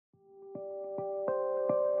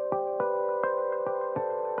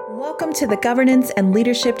Welcome to the Governance and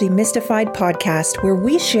Leadership Demystified podcast, where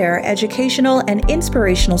we share educational and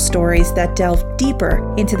inspirational stories that delve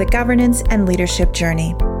deeper into the governance and leadership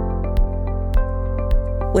journey.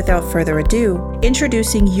 Without further ado,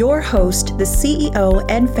 introducing your host, the CEO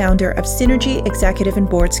and founder of Synergy Executive and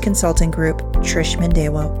Boards Consulting Group, Trish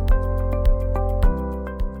Mendewo.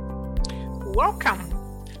 Welcome.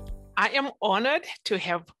 I am honored to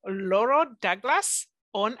have Laura Douglas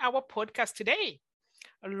on our podcast today.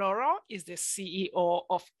 Laura is the CEO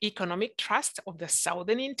of Economic Trust of the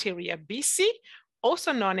Southern Interior BC,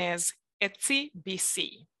 also known as ETSI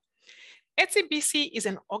BC. ETSI BC is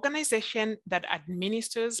an organization that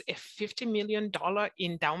administers a $50 million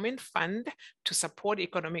endowment fund to support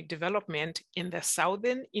economic development in the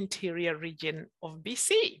Southern Interior region of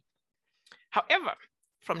BC. However,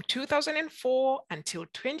 from 2004 until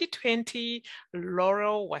 2020,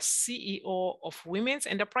 Laura was CEO of Women's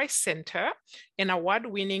Enterprise Center, an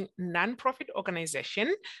award-winning nonprofit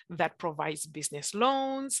organization that provides business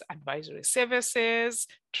loans, advisory services,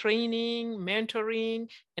 training, mentoring,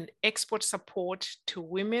 and export support to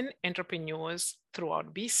women entrepreneurs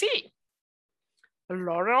throughout BC.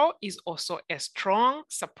 Laura is also a strong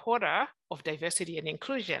supporter of diversity and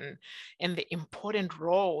inclusion and the important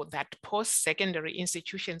role that post-secondary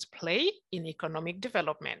institutions play in economic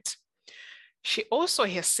development. She also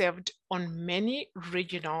has served on many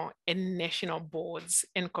regional and national boards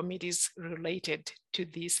and committees related to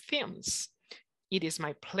these themes. It is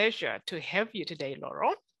my pleasure to have you today,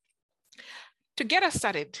 Laura. To get us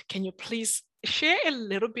started, can you please share a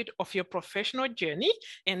little bit of your professional journey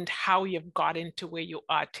and how you've gotten to where you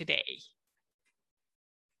are today?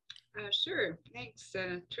 Sure. Thanks,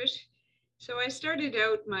 Trish. So I started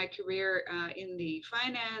out my career in the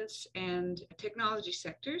finance and technology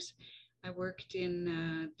sectors. I worked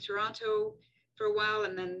in Toronto for a while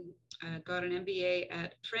and then got an MBA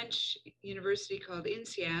at French university called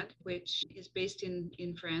INSEAD, which is based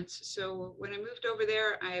in France. So when I moved over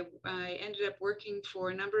there, I ended up working for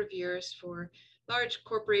a number of years for large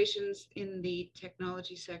corporations in the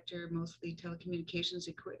technology sector, mostly telecommunications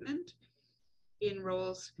equipment, in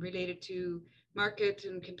roles related to market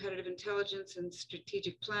and competitive intelligence and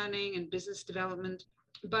strategic planning and business development.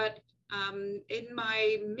 But in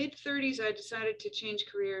my mid-30s, I decided to change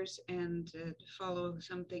careers and follow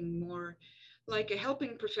something more like a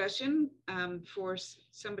helping profession for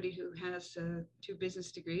somebody who has 2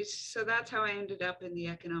 business degrees. So that's how I ended up in the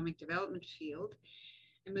economic development field.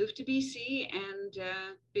 I moved to BC and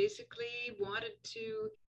basically wanted to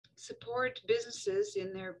support businesses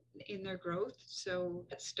in their growth. So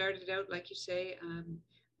it started out, like you say,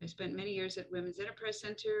 I spent many years at Women's Enterprise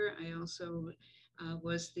Center. I also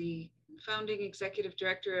was the founding executive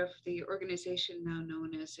director of the organization now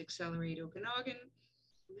known as Accelerate Okanagan.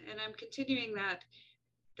 And I'm continuing that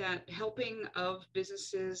helping of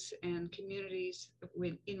businesses and communities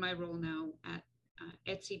in my role now at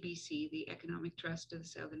ETSI BC, the Economic Trust of the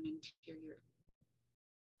Southern Interior.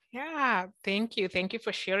 Yeah, thank you. Thank you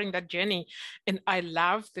for sharing that journey. And I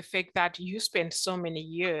love the fact that you spent so many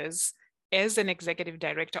years as an executive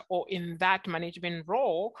director or in that management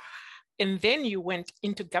role, and then you went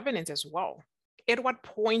into governance as well. At what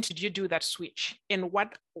point did you do that switch? And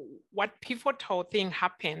what pivotal thing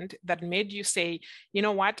happened that made you say, you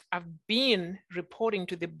know what, I've been reporting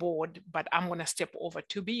to the board, but I'm going to step over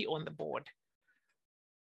to be on the board?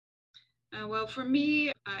 Well, for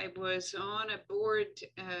me, I was on a board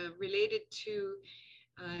related to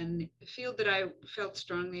a field that I felt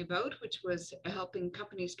strongly about, which was helping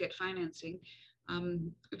companies get financing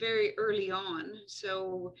very early on.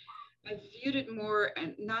 So I viewed it more,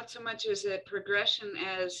 and not so much as a progression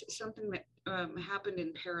as something that happened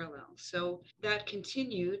in parallel. So that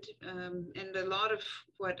continued, and a lot of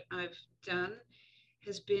what I've done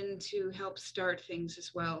has been to help start things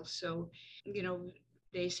as well. So, you know,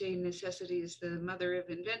 they say necessity is the mother of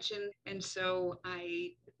invention. And so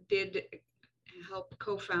I did help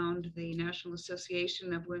co-found the National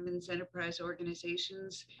Association of Women's Enterprise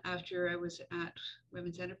Organizations after I was at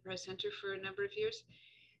Women's Enterprise Center for a number of years.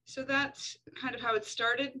 So that's kind of how it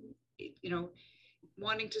started, you know,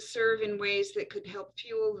 wanting to serve in ways that could help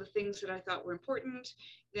fuel the things that I thought were important,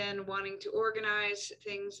 then wanting to organize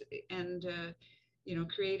things and, you know,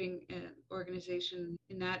 creating an organization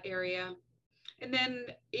in that area. And then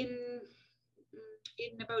in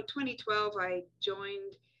about 2012, I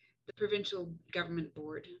joined the provincial government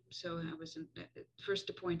board. So I was first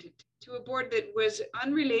appointed to a board that was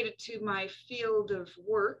unrelated to my field of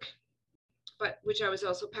work, but which I was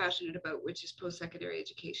also passionate about, which is post-secondary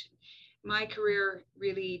education. my career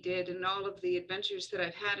really did, and all of the adventures that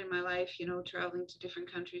I've had in my life, traveling to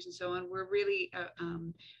different countries and so on, were really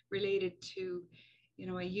related to,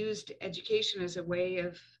 I used education as a way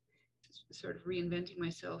of sort of reinventing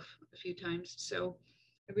myself a few times. So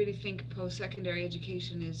I really think post-secondary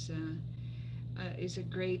education is a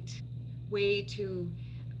great way to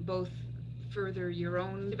both further your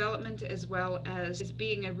own development as well as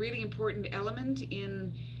being a really important element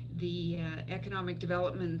in the economic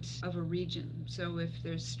development of a region. So if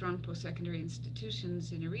there's strong post-secondary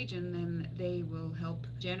institutions in a region, then they will help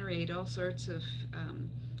generate all sorts of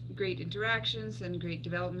great interactions and great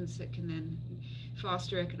developments that can then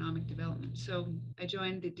foster economic development. So I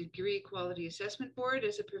joined the Degree Quality Assessment Board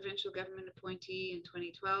as a provincial government appointee in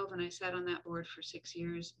 2012, and I sat on that board for 6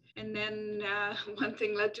 years. And then one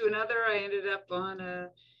thing led to another. I ended up on an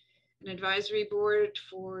advisory board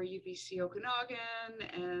for UBC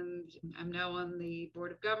Okanagan, and I'm now on the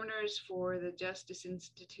Board of Governors for the Justice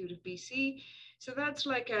Institute of BC. So that's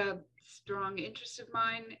like a strong interest of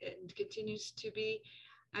mine and continues to be.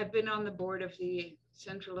 I've been on the board of the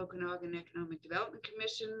Central Okanagan Economic Development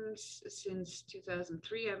Commission since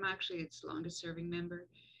 2003. I'm actually its longest serving member.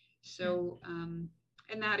 So,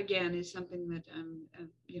 and that again is something that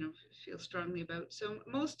feel strongly about. So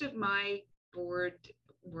most of my board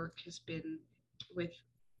work has been with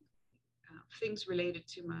things related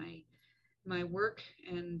to my work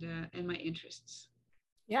and my interests.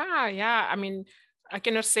 Yeah. I mean, I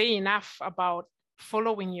cannot say enough about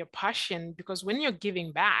following your passion, because when you're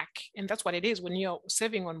giving back, and that's what it is, when you're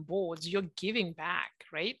serving on boards, you're giving back,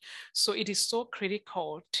 right? So it is so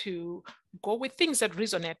critical to go with things that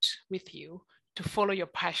resonate with you, to follow your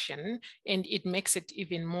passion, and it makes it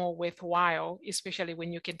even more worthwhile, especially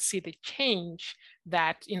when you can see the change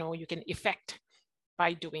that you can effect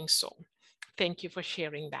by doing so. Thank you for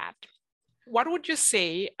sharing that. What would you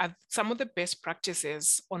say are some of the best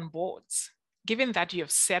practices on boards? Given that you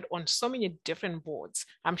have sat on so many different boards,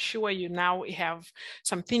 I'm sure you now have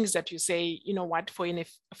some things that you say, you know what, for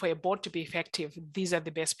a board to be effective, these are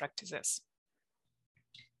the best practices.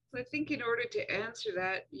 I think in order to answer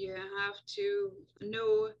that, you have to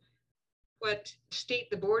know what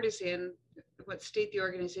state the board is in, what state the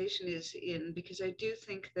organization is in, because I do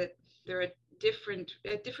think that there are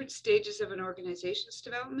at different stages of an organization's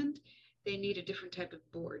development, they need a different type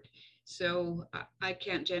of board. So I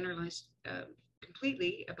can't generalize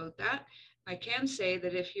completely about that. I can say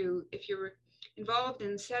that if you're involved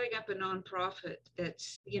in setting up a nonprofit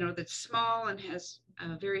that's small and has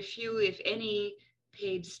very few, if any,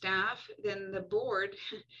 paid staff, then the board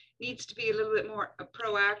needs to be a little bit more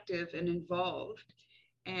proactive and involved.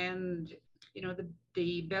 And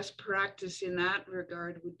the best practice in that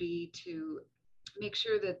regard would be to make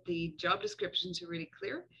sure that the job descriptions are really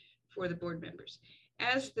clear for the board members.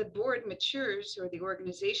 As the board matures or the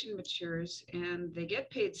organization matures and they get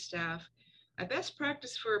paid staff, a best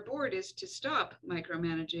practice for a board is to stop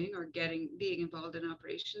micromanaging or being involved in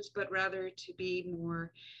operations, but rather to be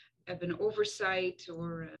more of an oversight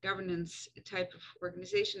or a governance type of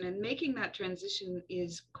organization. And making that transition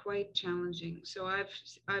is quite challenging. So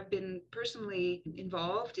I've been personally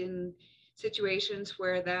involved in situations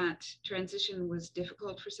where that transition was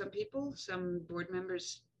difficult for some people. Some board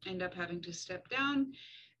members end up having to step down.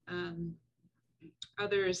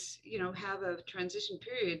 Others, have a transition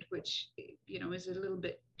period, which, is a little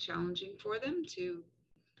bit challenging for them to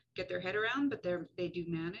get their head around, but they do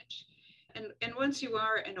manage. And once you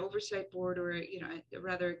are an oversight board or,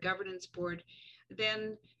 rather a governance board,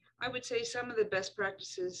 then I would say some of the best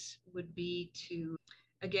practices would be to,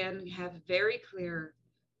 again, have very clear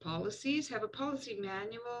policies, have a policy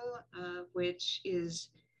manual, which is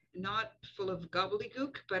not full of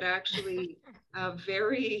gobbledygook, but actually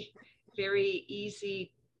very, very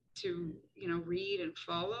easy to, read and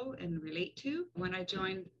follow and relate to. When I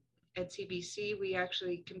joined at CBC, we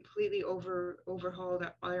actually completely overhauled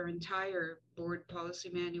our entire board policy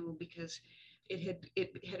manual because it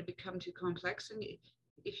had become too complex. And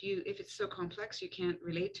if it's so complex, you can't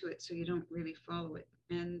relate to it, so you don't really follow it.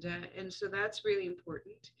 And so that's really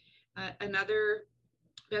important. Another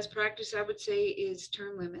best practice I would say is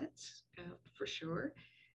term limits, for sure.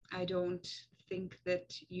 I don't think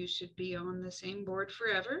that you should be on the same board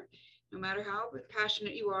forever. No matter how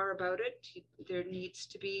passionate you are about it, there needs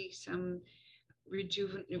to be some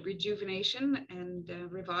rejuvenation and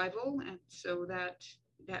revival, and so that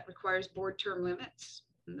requires board term limits.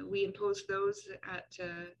 And we impose those at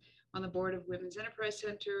on the board of Women's Enterprise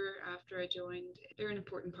Center after I joined. They're an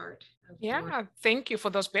important part of the Yeah, board. thank you for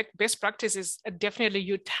those best practices. Definitely,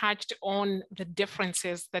 you touched on the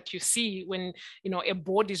differences that you see when a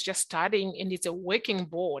board is just starting and it's a working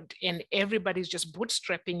board and everybody's just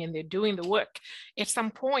bootstrapping and they're doing the work. At some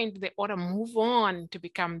point, they ought to move on to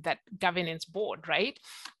become that governance board, right?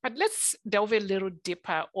 But let's delve a little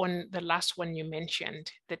deeper on the last one you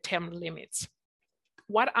mentioned, the term limits.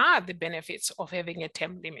 What are the benefits of having a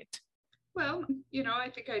term limit? Well, I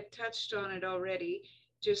think I touched on it already.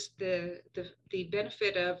 Just the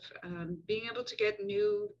benefit of being able to get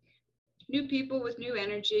new people with new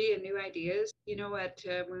energy and new ideas. At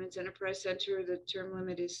Women's Enterprise Center, the term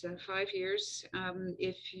limit is 5 years.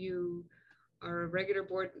 If you are a regular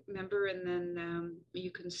board member, and then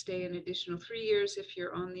you can stay an additional 3 years if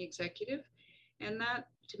you're on the executive. And that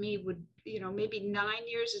to me would, maybe 9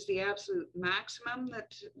 years is the absolute maximum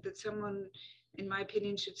that someone, in my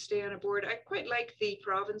opinion, should stay on a board. I quite like the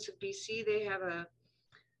province of BC. They have a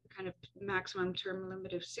kind of maximum term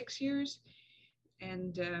limit of 6 years.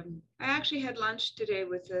 And I actually had lunch today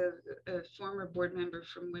with a former board member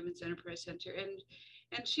from Women's Enterprise Center,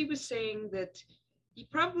 and she was saying that you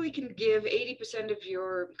probably can give 80% of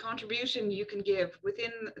your contribution you can give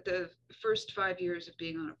within the first 5 years of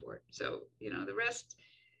being on a board. So, the rest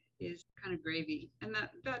is kind of gravy. And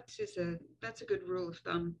that's a good rule of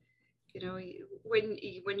thumb.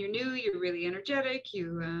 When you're new, you're really energetic,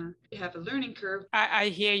 you have a learning curve. I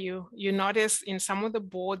hear you. You notice in some of the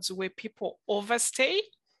boards where people overstay,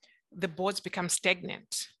 the boards become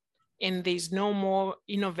stagnant and there's no more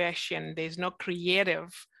innovation, there's no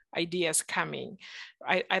creative ideas coming.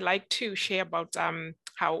 I like to share about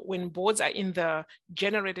how when boards are in the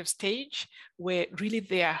generative stage, where really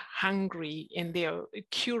they are hungry and they're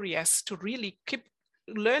curious to really keep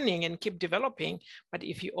learning and keep developing. But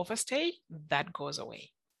if you overstay, that goes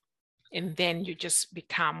away. And then you just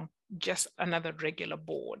become just another regular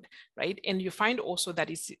board, right? And you find also that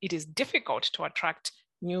it is difficult to attract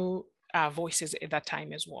new voices at that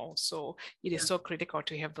time as well. So it is so critical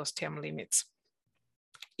to have those term limits.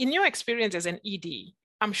 In your experience as an ED,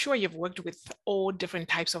 I'm sure you've worked with all different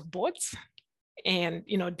types of boards and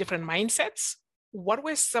different mindsets. What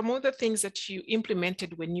were some of the things that you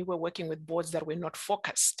implemented when you were working with boards that were not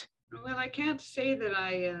focused? Well, I can't say that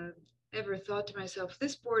I ever thought to myself,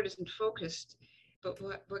 this board isn't focused. But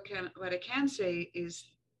what I can say is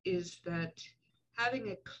that having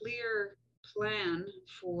a clear plan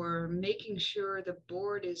for making sure the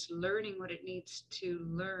board is learning what it needs to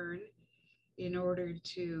learn in order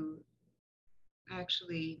to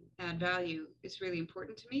actually add value is really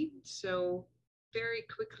important to me. So very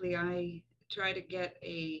quickly, I try to get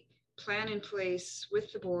a plan in place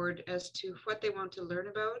with the board as to what they want to learn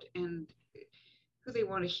about and who they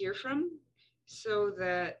want to hear from, so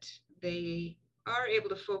that they are able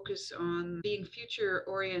to focus on being future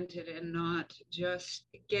oriented and not just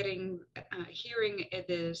hearing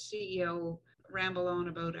the CEO ramble on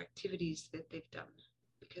about activities that they've done,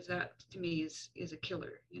 because that to me is a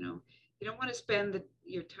killer. You don't want to spend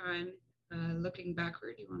your time looking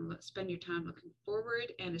backward. You want to spend your time looking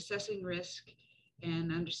forward and assessing risk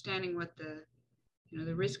and understanding what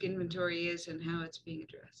the risk inventory is and how it's being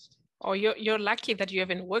addressed. Or you're lucky that you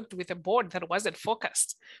haven't worked with a board that wasn't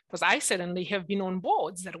focused, because I certainly have been on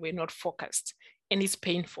boards that were not focused, and it's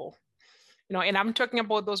painful. And I'm talking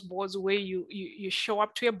about those boards where you show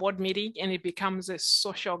up to a board meeting and it becomes a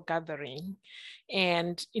social gathering,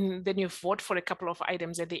 and then you vote for a couple of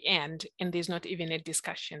items at the end, and there's not even a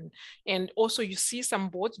discussion. And also you see some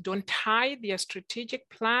boards don't tie their strategic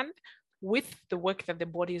plan with the work that the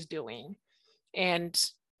board is doing. And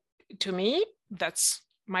to me, that's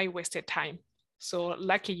my wasted time. So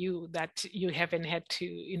lucky you that you haven't had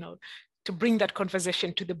to, to bring that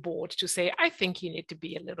conversation to the board to say, I think you need to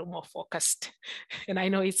be a little more focused. And I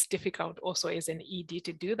know it's difficult also as an ED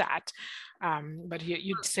to do that, but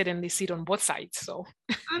you certainly see it on both sides. So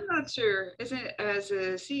I'm not sure. As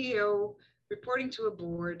a CEO reporting to a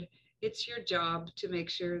board, it's your job to make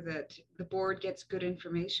sure that the board gets good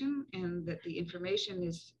information and that the information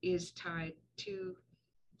is tied to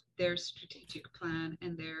their strategic plan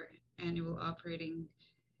and their annual operating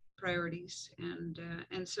priorities.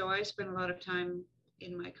 And so I spend a lot of time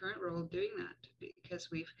in my current role doing that,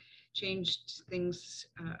 because we've changed things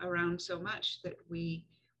around so much that we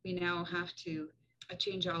now have to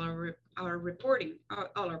change all our reporting,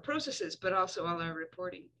 all our processes, but also all our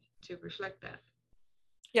reporting to reflect that.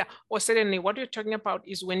 Yeah, or certainly what you're talking about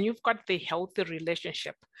is when you've got the healthy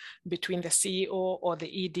relationship between the CEO or the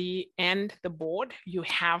ED and the board, you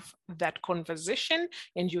have that conversation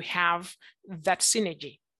and you have that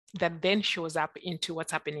synergy. that then shows up into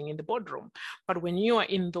what's happening in the boardroom. But when you are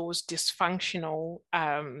in those dysfunctional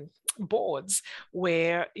boards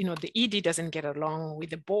where the ED doesn't get along with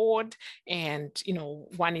the board and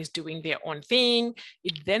one is doing their own thing,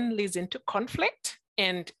 it then leads into conflict,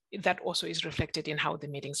 and that also is reflected in how the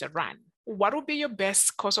meetings are run. What would be your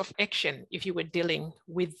best course of action if you were dealing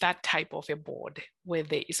with that type of a board where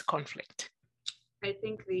there is conflict? I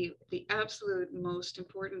think the absolute most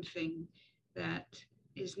important thing that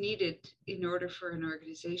is needed in order for an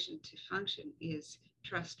organization to function is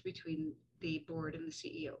trust between the board and the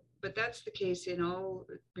CEO. But that's the case in all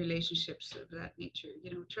relationships of that nature.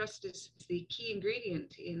 Trust is the key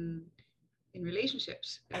ingredient in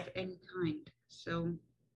relationships of any kind. So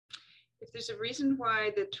if there's a reason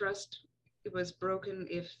why the trust was broken,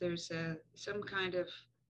 if there's some kind of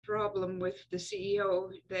problem with the CEO,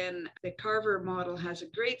 then the Carver model has a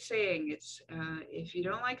great saying. It's if you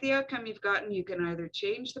don't like the outcome you've gotten, you can either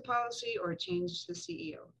change the policy or change the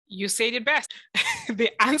CEO. You said it best. The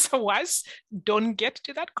answer was, don't get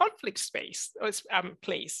to that conflict space or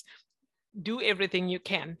place. Do everything you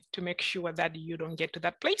can to make sure that you don't get to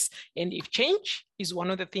that place. And if change is one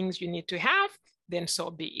of the things you need to have, then so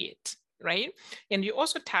be it, right? And you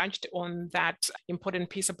also touched on that important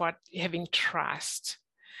piece about having trust.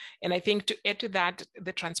 And I think to add to that,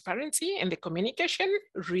 the transparency and the communication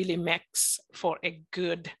really makes for a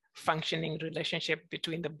good functioning relationship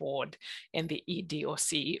between the board and the ED or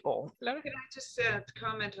CEO. Can I just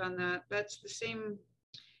comment on that? That's the same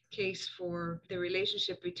case for the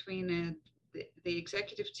relationship between the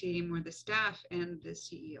executive team or the staff and the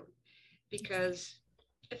CEO. Because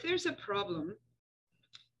if there's a problem,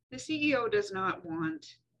 the CEO does not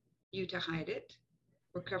want you to hide it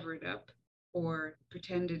or cover it up or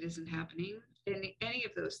pretend it isn't happening, any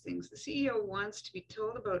of those things. The CEO wants to be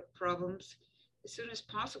told about problems as soon as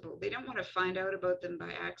possible. They don't want to find out about them by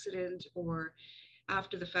accident or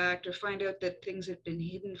after the fact, or find out that things have been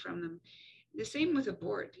hidden from them. The same with a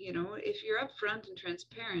board. If you're upfront and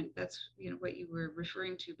transparent, that's what you were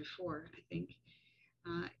referring to before, I think.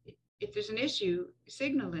 If there's an issue,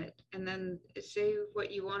 signal it and then say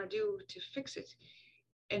what you want to do to fix it,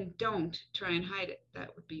 and don't try and hide it.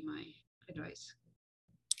 That would be my advice.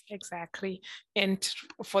 Exactly. And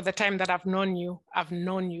for the time that I've known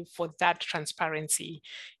you for that transparency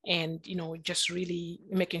and, just really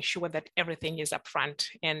making sure that everything is upfront.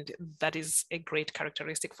 And that is a great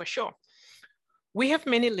characteristic for sure. We have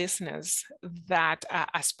many listeners that are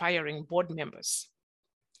aspiring board members.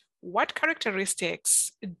 What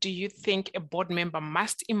characteristics do you think a board member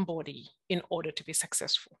must embody in order to be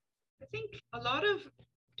successful? I think a lot of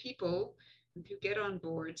people who get on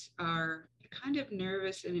boards are kind of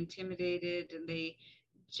nervous and intimidated, and they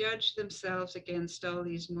judge themselves against all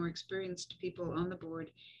these more experienced people on the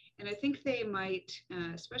board. And I think they might,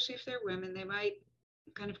 especially if they're women, they might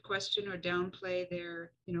kind of question or downplay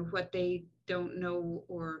their, what they don't know,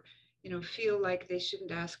 or, feel like they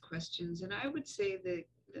shouldn't ask questions. And I would say the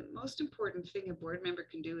most important thing a board member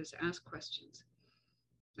can do is ask questions.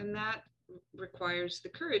 And that requires the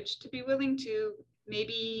courage to be willing to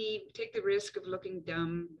maybe take the risk of looking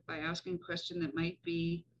dumb by asking a question that might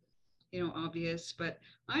be, obvious. But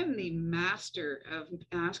I'm the master of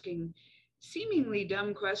asking seemingly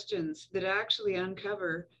dumb questions that actually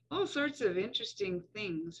uncover all sorts of interesting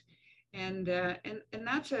things. And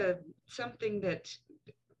that's something that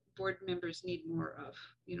board members need more of,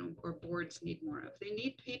 or boards need more of. They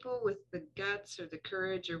need people with the guts or the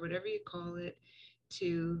courage or whatever you call it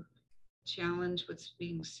to challenge what's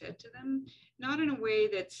being said to them, not in a way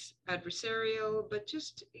that's adversarial, but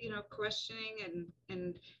just, questioning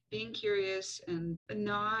and being curious and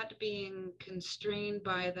not being constrained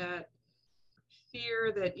by that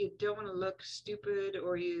fear that you don't want to look stupid,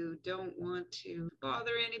 or you don't want to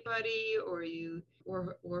bother anybody, or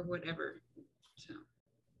whatever. So.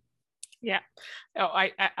 Yeah,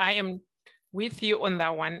 I am with you on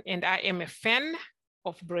that one. And I am a fan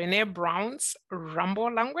of Brené Brown's Rambo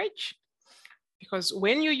language, because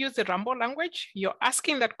when you use the Rambo language, you're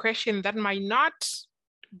asking that question that might not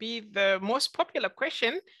be the most popular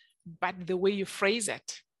question, but the way you phrase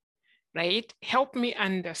it, right? Help me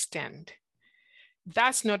understand.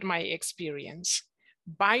 That's not my experience.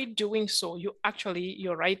 By doing so,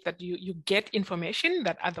 you're right that you get information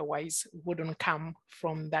that otherwise wouldn't come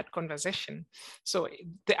from that conversation. So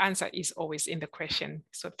the answer is always in the question.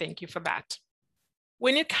 So thank you for that.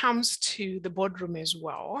 When it comes to the boardroom as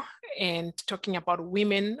well, and talking about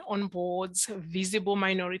women on boards, visible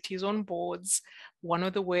minorities on boards, one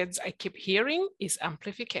of the words I keep hearing is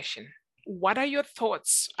amplification. What are your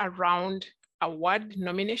thoughts around award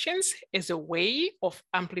nominations as a way of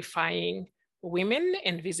amplifying women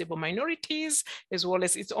and visible minorities, as well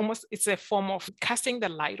as it's a form of casting the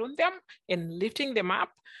light on them and lifting them up.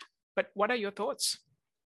 But what are your thoughts?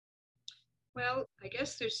 Well, I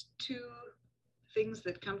guess there's two things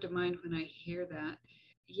that come to mind when I hear that.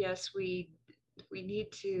 Yes, we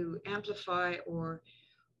need to amplify or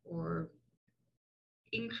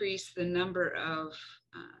increase the number of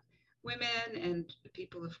women and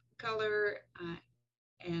people of color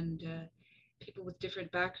and people with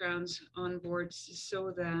different backgrounds on boards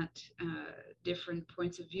so that different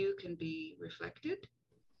points of view can be reflected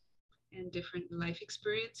and different life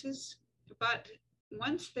experiences. But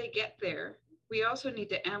once they get there, we also need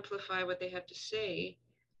to amplify what they have to say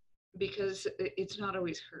because it's not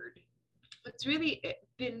always heard. What's really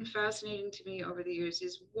been fascinating to me over the years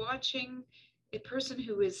is watching a person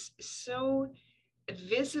who is so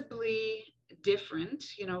visibly different,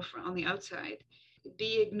 from on the outside,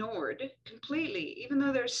 be ignored completely, even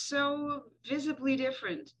though they're so visibly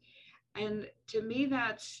different. And to me,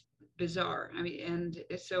 that's bizarre. I mean, and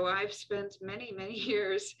so I've spent many, many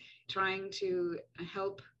years trying to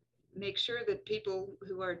help make sure that people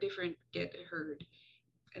who are different get heard.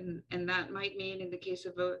 And that might mean in the case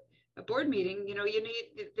of a board meeting,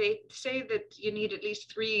 they say that you need at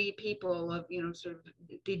least 3 people of, sort of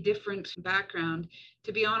the different background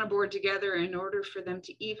to be on a board together in order for them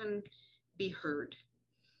to even be heard.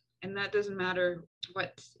 And that doesn't matter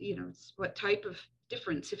what type of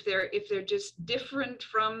difference. If they're just different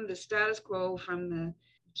from the status quo, from the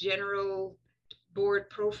general board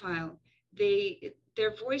profile,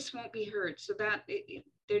 their voice won't be heard. So that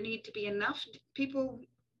there need to be enough people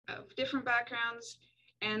of different backgrounds,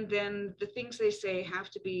 and then the things they say have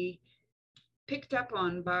to be picked up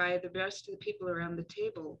on by the rest of the people around the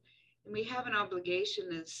table. And we have an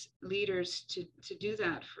obligation as leaders to do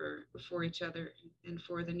that for each other and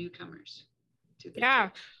for the newcomers to the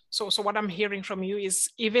table. So what I'm hearing from you is,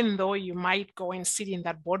 even though you might go and sit in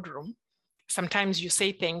that boardroom, sometimes you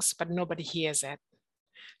say things, but nobody hears it.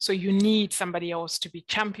 So you need somebody else to be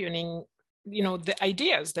championing, the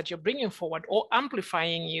ideas that you're bringing forward or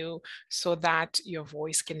amplifying you so that your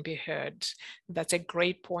voice can be heard. That's a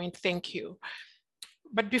great point. Thank you.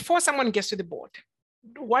 But before someone gets to the board,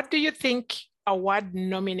 what do you think what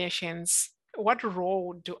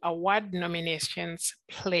role do award nominations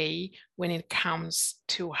play when it comes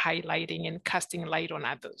to highlighting and casting light on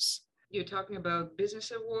others? You're talking about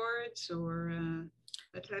business awards or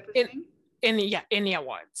that type of thing? Any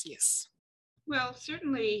awards, yes. Well,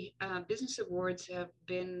 certainly business awards have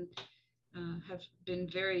been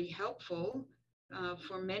very helpful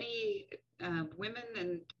for many women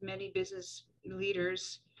and many business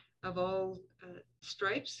leaders of all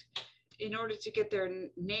stripes, in order to get their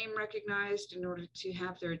name recognized, in order to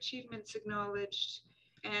have their achievements acknowledged.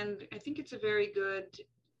 And I think it's a very good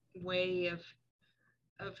way of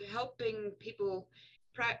helping people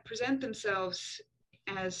present themselves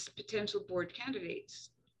as potential board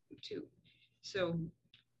candidates too. So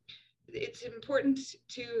it's important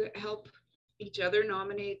to help each other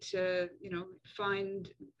nominate, find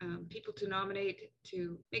people to nominate,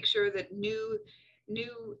 to make sure that new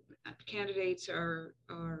candidates are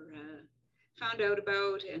found out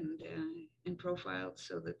about and profiled,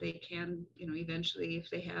 so that they can, eventually, if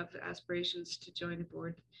they have aspirations to join a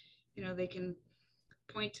board, they can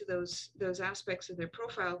point to those aspects of their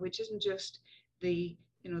profile, which isn't just the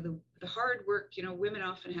hard work. Women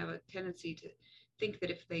often have a tendency to think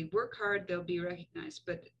that if they work hard, they'll be recognized,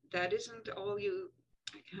 but that isn't all you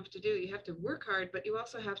have to do. You have to work hard, but you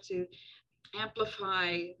also have to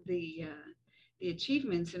amplify the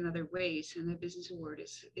achievements in other ways, and the business award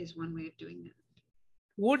is one way of doing that.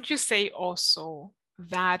 Would you say also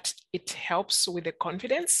that it helps with the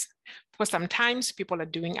confidence? For sometimes people are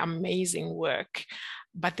doing amazing work,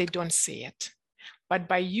 but they don't see it. But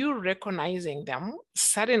by you recognizing them,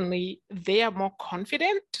 suddenly they are more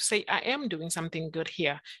confident to say, I am doing something good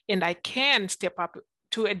here, and I can step up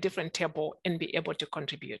to a different table and be able to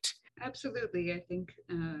contribute. Absolutely. I think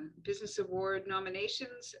business award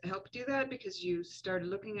nominations help do that, because you start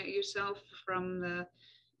looking at yourself from the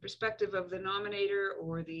perspective of the nominator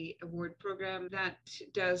or the award program. That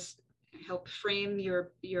does help frame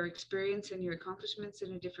your experience and your accomplishments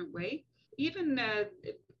in a different way. Even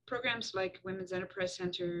programs like Women's Enterprise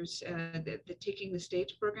Centers, the Taking the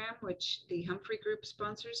Stage program, which the Humphrey Group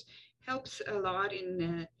sponsors, helps a lot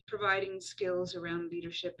in providing skills around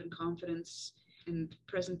leadership and confidence and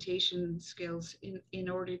presentation skills in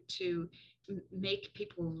order to make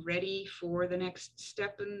people ready for the next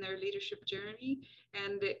step in their leadership journey.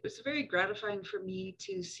 And it was very gratifying for me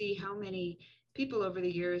to see how many people over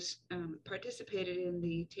the years participated in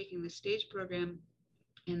the Taking the Stage program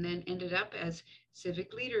and then ended up as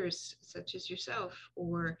civic leaders such as yourself,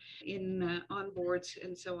 or in on boards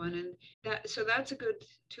and so on. And that's a good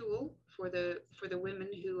tool for the women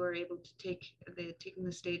who are able to take the Taking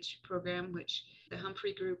the Stage program, which the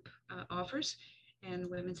Humphrey Group offers, and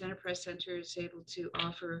Women's Enterprise Center is able to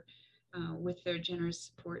offer with their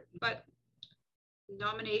generous support. But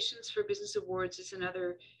nominations for business awards is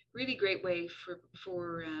another really great way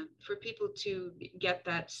for people to get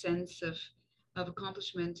that sense of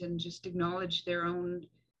accomplishment and just acknowledge their own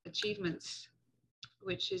achievements,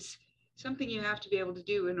 which is something you have to be able to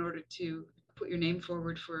do in order to put your name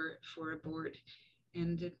forward for a board.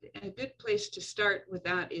 And a good place to start with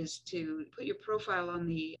that is to put your profile on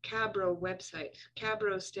the CABRO website.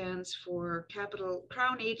 CABRO stands for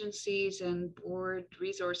Crown Agencies and Board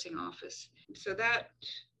Resourcing Office. So that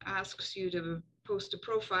asks you to post a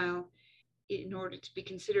profile in order to be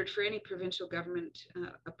considered for any provincial government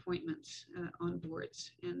appointments on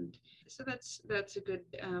boards. And so that's a good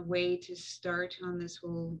way to start on this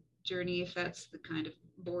whole journey if that's the kind of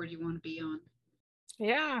board you want to be on.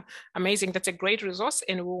 Yeah, amazing. That's a great resource,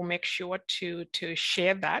 and we'll make sure to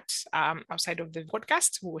share that outside of the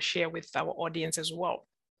podcast. We'll share with our audience as well.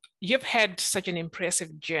 You've had such an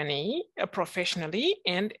impressive journey professionally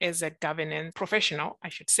and as a governance professional, I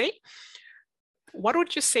should say. What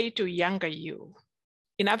would you say to younger you?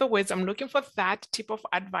 In other words, I'm looking for that tip of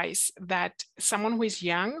advice that someone who is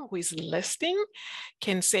young, who is listening,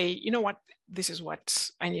 can say, you know what, this is what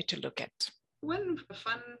I need to look at. One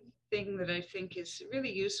fun thing that I think is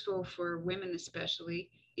really useful for women especially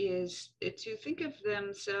is to think of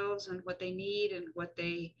themselves and what they need and what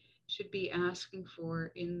they should be asking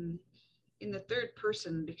for in the third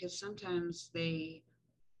person, because sometimes they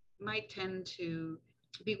might tend to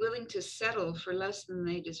be willing to settle for less than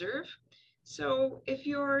they deserve. So if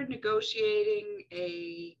you're negotiating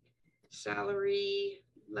a salary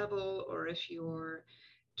level, or if you're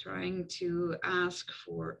trying to ask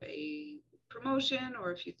for a promotion,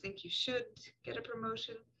 or if you think you should get a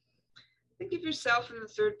promotion, think of yourself in the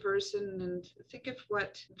third person and think of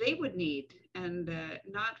what they would need and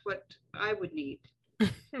not what I would need.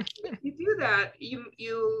 If you do that,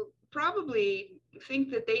 you'll probably think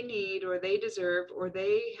that they need or they deserve or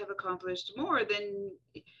they have accomplished more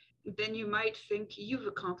than you might think you've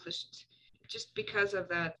accomplished, just because of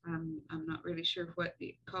that. I'm not really sure what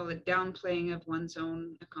you call it, downplaying of one's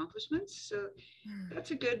own accomplishments. So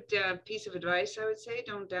that's a good piece of advice, I would say.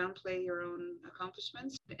 Don't downplay your own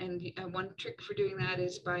accomplishments. And one trick for doing that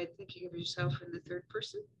is by thinking of yourself in the third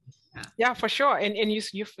person. Yeah, for sure. And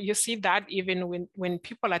you see that even when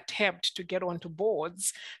people attempt to get onto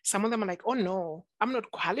boards, some of them are like, oh no, I'm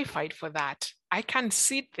not qualified for that. I can't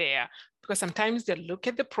sit there, because sometimes they look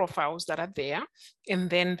at the profiles that are there and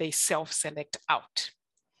then they self-select out.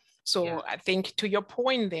 So yeah. I think to your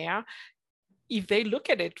point there, if they look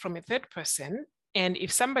at it from a third person, and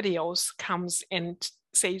if somebody else comes and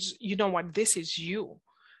says, you know what, this is you,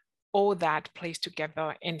 all that plays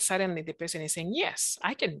together, and suddenly the person is saying, yes,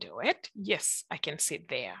 I can do it. Yes, I can sit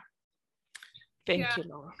there. Thank you,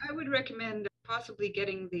 Laura. I would recommend possibly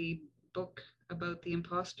getting the book about the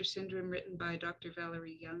imposter syndrome written by Dr.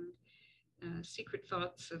 Valerie Young, Secret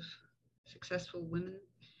Thoughts of Successful Women.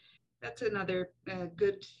 That's another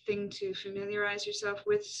good thing to familiarize yourself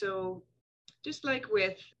with. So just like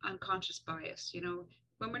with unconscious bias,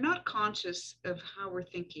 when we're not conscious of how we're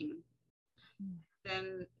thinking,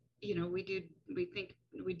 then we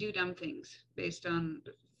do dumb things based on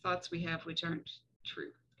thoughts we have which aren't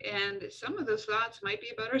true, and some of those thoughts might be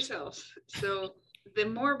about ourselves. So the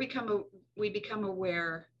more we become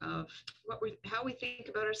aware of how we think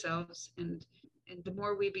about ourselves, and the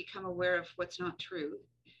more we become aware of what's not true,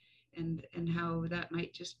 and how that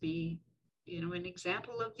might just be an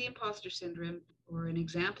example of the imposter syndrome or an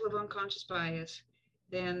example of unconscious bias,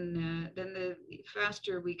 then the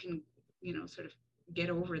faster we can sort of get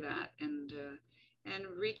over that and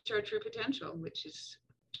reach our true potential, which is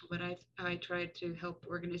what I try to help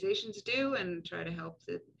organizations do, and try to help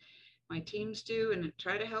my teams do, and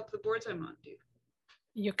try to help the boards I'm on do.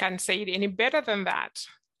 You can't say it any better than that.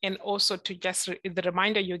 And also to just the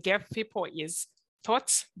reminder you gave people is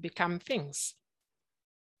thoughts become things.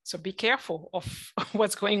 So be careful of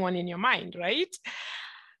what's going on in your mind, right?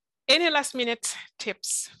 Any last minute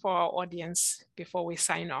tips for our audience before we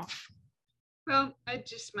sign off? Well,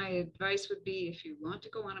 my advice would be, if you want to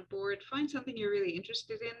go on a board, find something you're really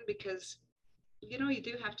interested in, because, you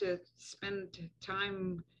do have to spend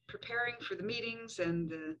time preparing for the meetings,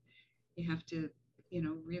 and you have to,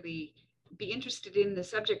 really be interested in the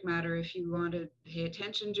subject matter if you want to pay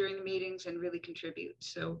attention during the meetings and really contribute.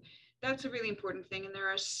 So that's a really important thing. And there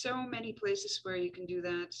are so many places where you can do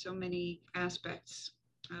that, so many aspects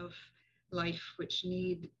of life which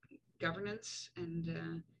need governance, and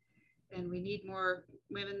we need more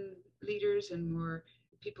women leaders and more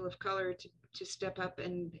people of color to step up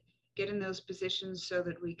and get in those positions so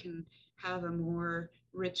that we can have a more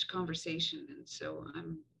rich conversation. And so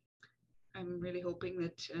I'm really hoping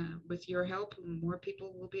that with your help, more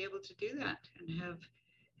people will be able to do that and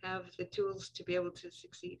have the tools to be able to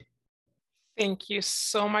succeed. Thank you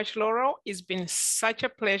so much, Laurel. It's been such a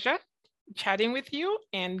pleasure chatting with you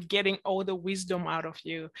and getting all the wisdom out of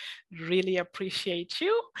you. Really appreciate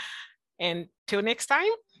you. And till next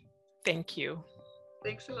time, thank you.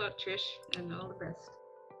 Thanks a lot, Trish, and all the best.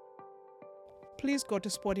 Please go to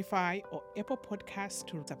Spotify or Apple Podcasts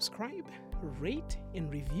to subscribe, rate,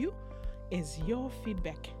 and review, as your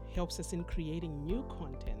feedback helps us in creating new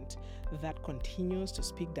content that continues to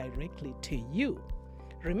speak directly to you.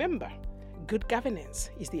 Remember, good governance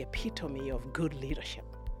is the epitome of good leadership.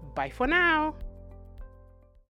 Bye for now.